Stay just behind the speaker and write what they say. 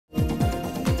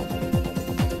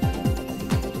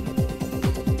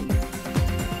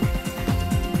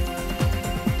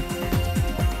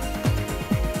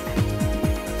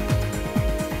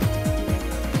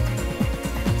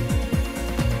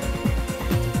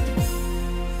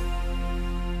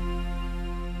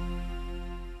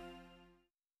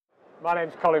My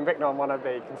name's Colin Bicknell. I'm one of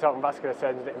the consultant vascular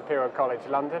surgeons at Imperial College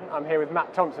London. I'm here with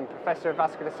Matt Thompson, Professor of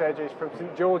Vascular Surgery from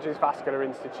St George's Vascular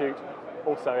Institute,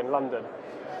 also in London.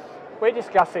 We're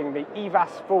discussing the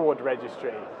EVAS FORWARD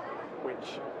Registry,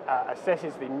 which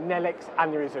assesses the Nellix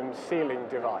aneurysm sealing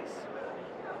device.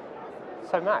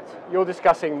 So Matt, you're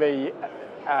discussing the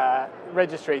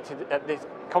registry at this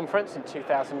conference in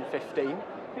 2015. Can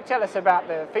you tell us about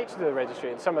the features of the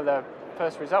registry and some of the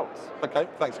first results? Okay,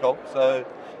 thanks Col. So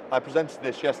I presented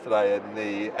this yesterday in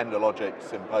the Endologics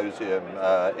Symposium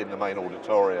in the main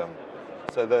auditorium.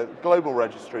 So the global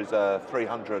registry is a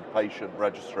 300 patient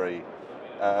registry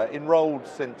enrolled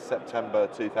since September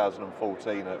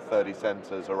 2014 at 30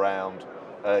 centres around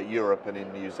Europe and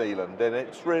in New Zealand, and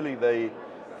it's really the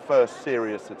first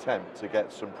serious attempt to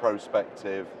get some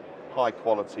prospective, high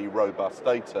quality, robust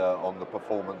data on the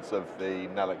performance of the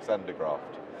Nellix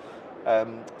endograft.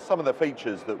 Some of the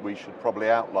features that we should probably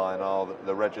outline are that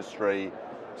the registry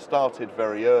started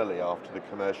very early after the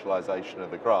commercialisation of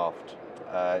the graft.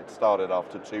 It started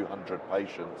after 200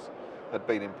 patients had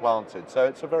been implanted, so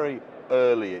it's a very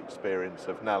early experience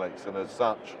of Nellix, and as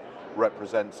such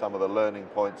represents some of the learning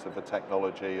points of the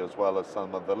technology as well as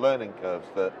some of the learning curves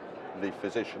that the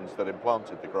physicians that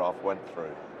implanted the graft went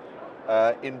through.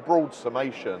 In broad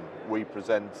summation, we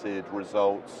presented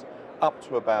results up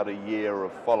to about a year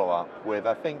of follow-up with,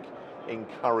 I think,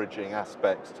 encouraging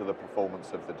aspects to the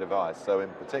performance of the device. So in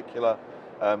particular,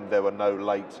 there were no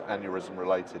late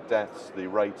aneurysm-related deaths. The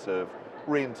rate of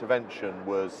reintervention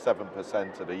was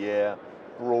 7% at a year,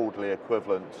 broadly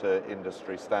equivalent to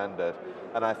industry standard.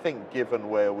 And I think given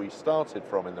where we started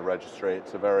from in the registry,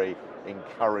 it's a very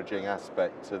encouraging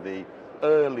aspect to the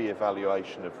early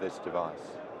evaluation of this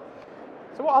device.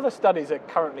 So what other studies are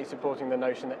currently supporting the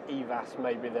notion that EVAS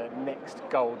may be the next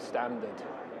gold standard?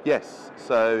 Yes,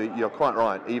 so you're quite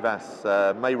right.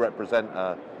 EVAS may represent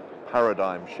a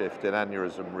paradigm shift in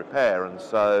aneurysm repair, and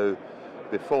so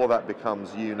before that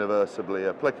becomes universally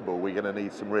applicable, we're going to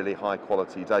need some really high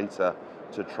quality data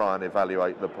to try and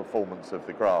evaluate the performance of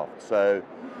the graft. So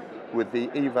with the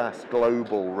EVAS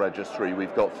Global Registry,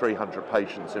 we've got 300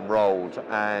 patients enrolled,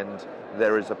 and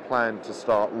there is a plan to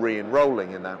start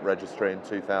re-enrolling in that registry in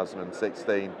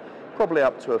 2016, probably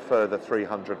up to a further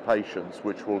 300 patients,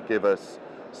 which will give us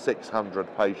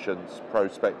 600 patients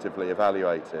prospectively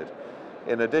evaluated.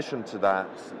 In addition to that,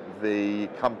 the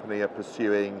company are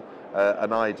pursuing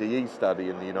an IDE study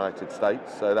in the United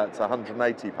States, so that's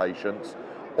 180 patients,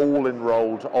 all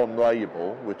enrolled on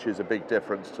label, which is a big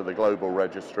difference to the global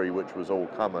registry, which was all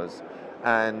comers,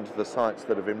 and the sites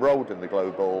that have enrolled in the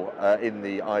global, in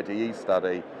the IDE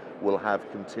study, will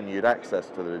have continued access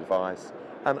to the device.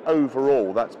 And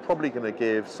overall, that's probably going to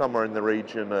give somewhere in the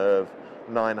region of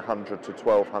 900 to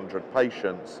 1,200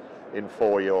 patients in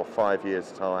 4 or 5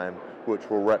 years' time, which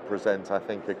will represent, I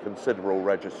think, a considerable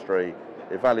registry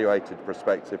evaluated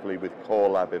prospectively with core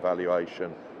lab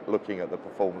evaluation, looking at the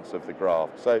performance of the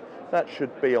graft. So that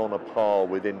should be on a par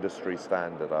with industry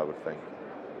standard, I would think.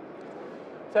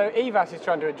 So EVAS is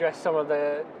trying to address some of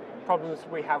the problems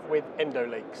we have with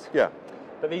endoleaks. Yeah.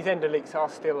 But these endoleaks are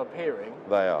still appearing.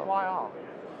 They are. Why are?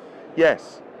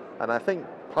 Yes, and I think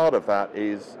part of that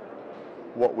is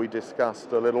what we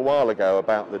discussed a little while ago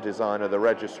about the design of the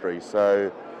registry.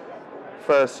 So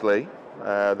firstly,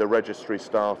 the registry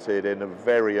started in a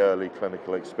very early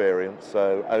clinical experience,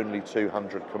 so only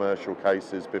 200 commercial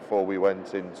cases before we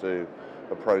went into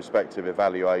a prospective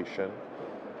evaluation.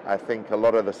 I think a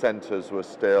lot of the centres were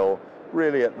still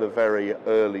really at the very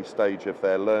early stage of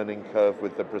their learning curve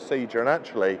with the procedure, and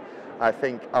actually I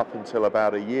think up until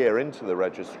about a year into the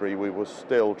registry we were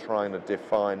still trying to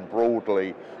define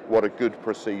broadly what a good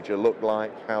procedure looked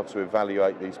like, how to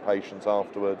evaluate these patients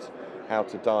afterwards, how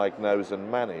to diagnose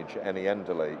and manage any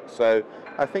endoleak. So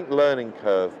I think learning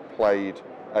curve played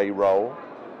a role.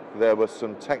 There were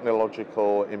some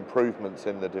technological improvements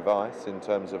in the device in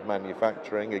terms of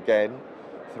manufacturing, again,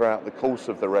 throughout the course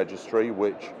of the registry,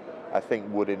 which I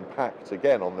think would impact,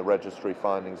 again, on the registry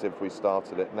findings if we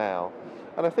started it now.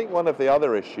 And I think one of the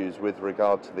other issues with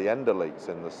regard to the endoleaks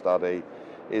in the study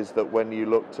is that when you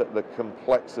looked at the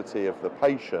complexity of the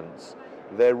patients,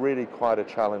 they're really quite a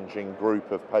challenging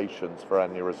group of patients for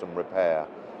aneurysm repair.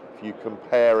 If you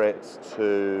compare it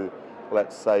to,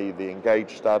 let's say, the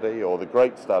ENGAGE study or the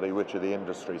GREAT study, which are the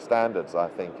industry standards, I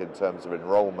think, in terms of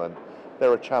enrollment,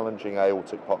 they're a challenging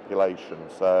aortic population.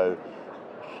 So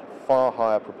far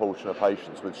higher proportion of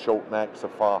patients with short necks, a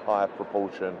far higher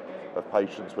proportion of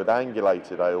patients with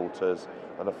angulated aortas,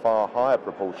 and a far higher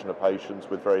proportion of patients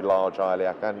with very large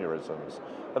iliac aneurysms.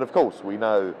 And of course, we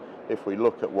know if we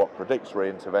look at what predicts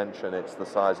reintervention, it's the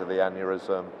size of the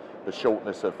aneurysm, the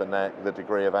shortness of the neck, the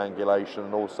degree of angulation,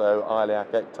 and also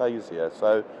iliac ectasia.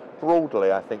 So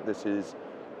broadly, I think this is,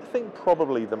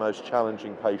 probably the most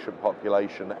challenging patient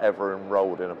population ever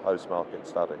enrolled in a post-market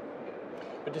study.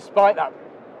 But despite that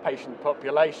patient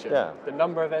population, Yeah. the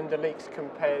number of endoleaks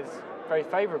compares very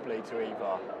favourably to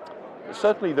EVAR.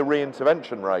 Certainly the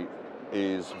reintervention rate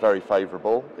is very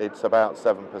favourable. It's about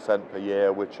 7% per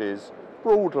year, which is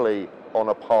broadly on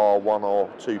a par 1 or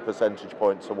 2 percentage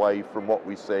points away from what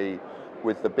we see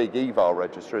with the big EVAR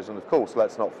registries. And of course,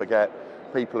 let's not forget,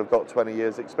 people have got 20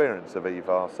 years experience of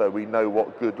EVAR, so we know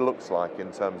what good looks like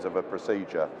in terms of a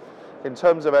procedure. In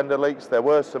terms of endoleaks, there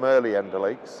were some early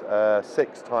endoleaks,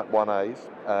 6 type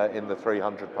 1As in the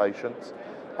 300 patients.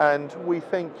 And we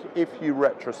think if you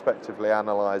retrospectively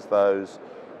analyse those,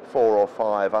 4 or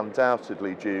 5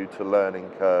 undoubtedly due to learning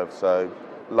curve, so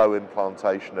low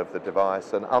implantation of the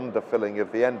device and underfilling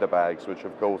of the endobags, which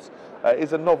of course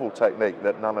is a novel technique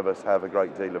that none of us have a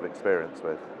great deal of experience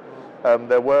with.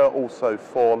 There were also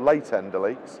 4 late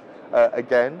endoleaks.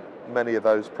 Again, many of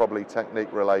those probably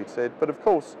technique related, but of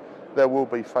course there will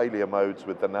be failure modes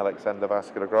with the Nellix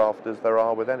endovascular graft as there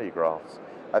are with any grafts.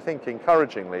 I think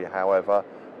encouragingly, however,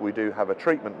 we do have a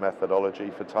treatment methodology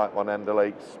for type 1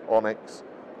 endoleaks, onyx,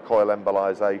 coil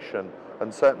embolization,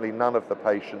 and certainly none of the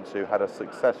patients who had a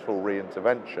successful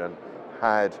reintervention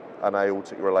had an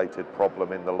aortic-related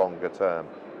problem in the longer term.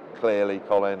 Clearly,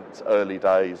 Colin, it's early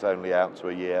days, only out to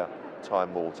a year,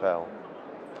 time will tell.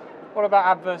 What about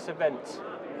adverse events?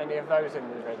 Any of those in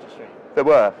the registry? There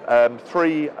were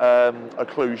 3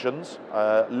 occlusions,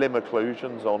 limb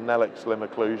occlusions or Nellix limb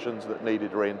occlusions that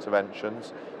needed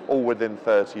reinterventions, all within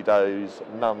 30 days,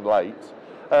 none late.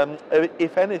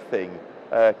 If anything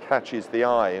catches the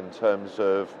eye in terms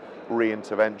of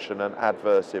reintervention and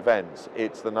adverse events,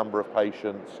 it's the number of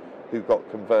patients who got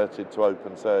converted to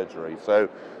open surgery. So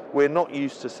we're not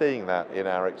used to seeing that in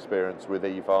our experience with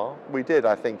EVAR. We did,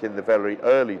 I think, in the very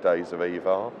early days of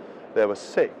EVAR. There were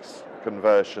 6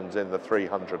 conversions in the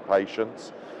 300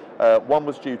 patients. One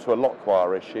was due to a lock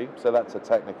wire issue, so that's a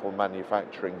technical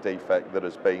manufacturing defect that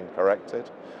has been corrected.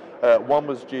 One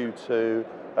was due to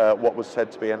what was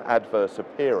said to be an adverse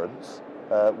appearance,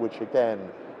 which again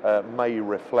may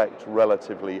reflect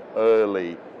relatively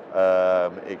early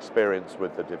experience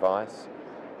with the device.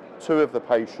 2 of the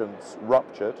patients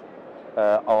ruptured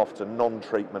after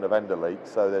non-treatment of endoleak,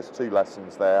 so there's 2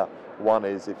 lessons there. One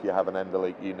is if you have an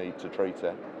endoleak, you need to treat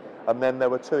it. And then there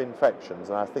were 2 infections,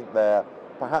 and I think they're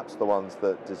perhaps the ones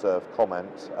that deserve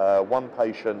comment. One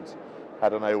patient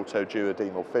had an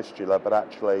aortoduodenal fistula, but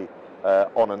actually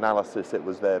on analysis it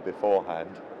was there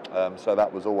beforehand, so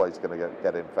that was always going to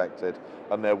get infected.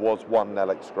 And there was 1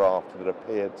 Nellix graft that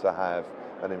appeared to have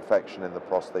an infection in the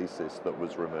prosthesis that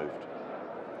was removed.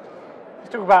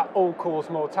 Let's talk about all-cause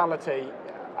mortality.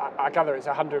 I gather it's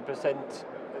 100%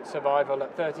 survival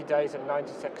at 30 days and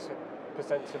 96%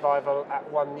 survival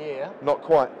at 1 year. Not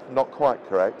quite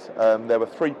correct. There were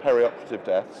 3 perioperative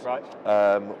deaths, right,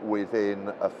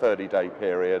 within a 30-day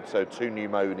period, so 2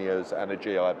 pneumonias and a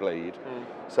GI bleed.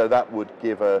 So that would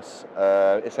give us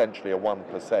essentially a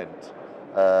 1%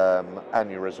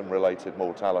 aneurysm-related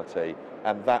mortality,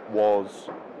 and that was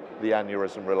the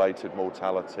aneurysm-related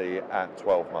mortality at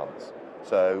 12 months.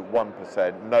 So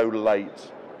 1%, no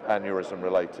late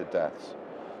aneurysm-related deaths.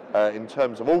 In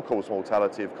terms of all-cause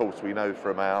mortality, of course, we know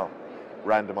from our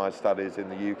randomised studies in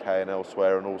the UK and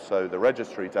elsewhere, and also the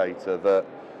registry data, that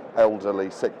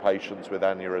elderly, sick patients with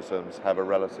aneurysms have a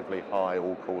relatively high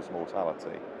all-cause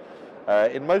mortality.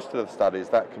 In most of the studies,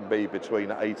 that can be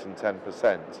between 8 and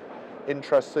 10%.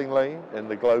 Interestingly, in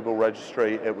the global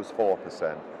registry, it was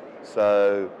 4%.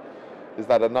 So is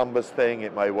that a numbers thing?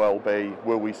 It may well be.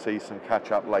 Will we see some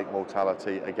catch-up late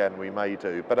mortality? Again, we may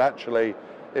do. But actually,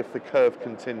 if the curve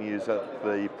continues at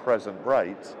the present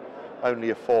rate,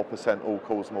 only a 4%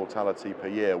 all-cause mortality per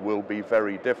year will be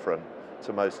very different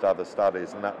to most other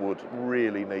studies, and that would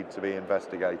really need to be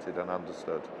investigated and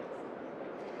understood.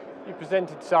 You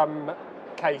presented some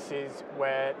cases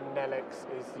where Nellix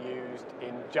is used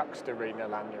in juxtarenal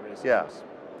aneurysms.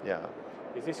 Yeah.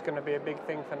 Is this going to be a big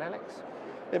thing for Nellix?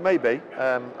 It may be.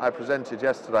 I presented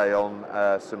yesterday on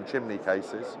some Chimney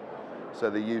cases, so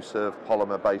the use of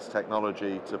polymer-based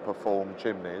technology to perform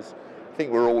chimneys. I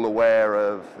think we're all aware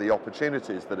of the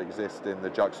opportunities that exist in the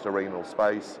juxtarenal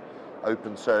space.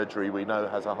 Open surgery, we know,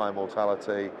 has a high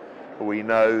mortality. We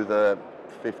know that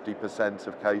 50%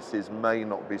 of cases may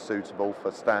not be suitable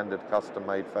for standard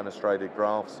custom-made fenestrated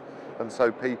grafts, and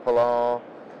so people are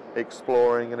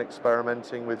exploring and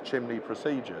experimenting with chimney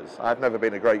procedures. I've never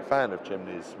been a great fan of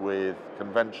chimneys with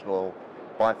conventional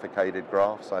bifurcated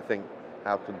grafts. I think,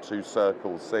 how can two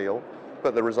circles seal?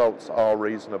 But the results are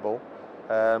reasonable.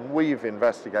 We've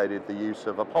investigated the use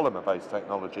of a polymer-based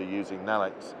technology using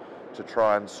Nellix to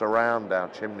try and surround our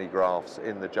Chimney grafts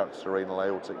in the juxtarenal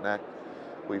aortic neck.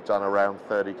 We've done around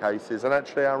 30 cases, and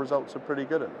actually our results are pretty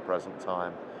good at the present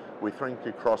time. We think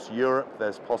across Europe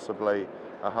there's possibly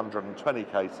 120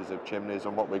 cases of Chimneys,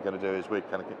 and what we're going to do is we're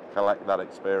going to collect that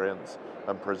experience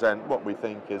and present what we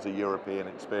think is a European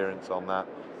experience on that,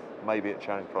 maybe at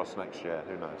Charing Cross next year,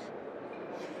 who knows.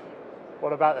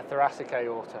 What about the thoracic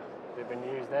aorta? Has it been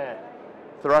used there?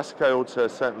 Thoracic aorta,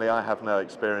 certainly I have no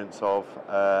experience of,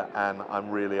 and I'm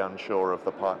really unsure of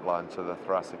the pipeline to the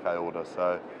thoracic aorta,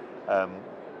 so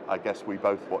I guess we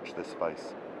both watch this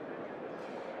space.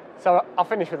 So I'll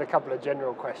finish with a couple of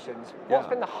general questions. What's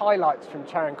been the highlights from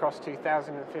Charing Cross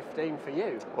 2015 for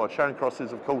you? Well, Charing Cross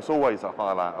is of course always a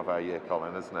highlight of our year,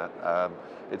 Colin, isn't it?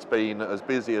 It's been as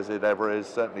busy as it ever is.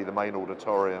 Certainly the main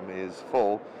auditorium is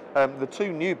full. The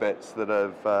two new bits that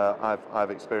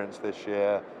I've experienced this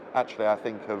year actually I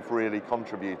think have really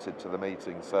contributed to the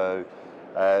meeting. So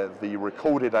the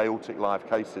recorded aortic live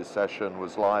cases session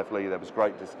was lively. There was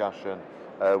great discussion.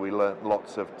 We learnt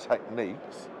lots of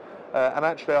techniques. And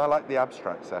actually I like the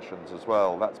abstract sessions as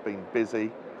well. That's been busy,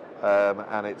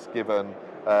 and it's given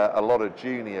a lot of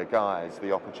junior guys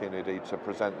the opportunity to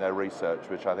present their research,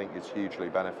 which I think is hugely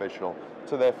beneficial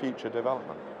to their future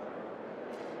development.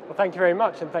 Well, thank you very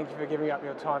much, and thank you for giving up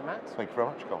your time, Matt. Thank you very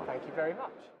much, Colin. Thank you very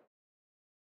much.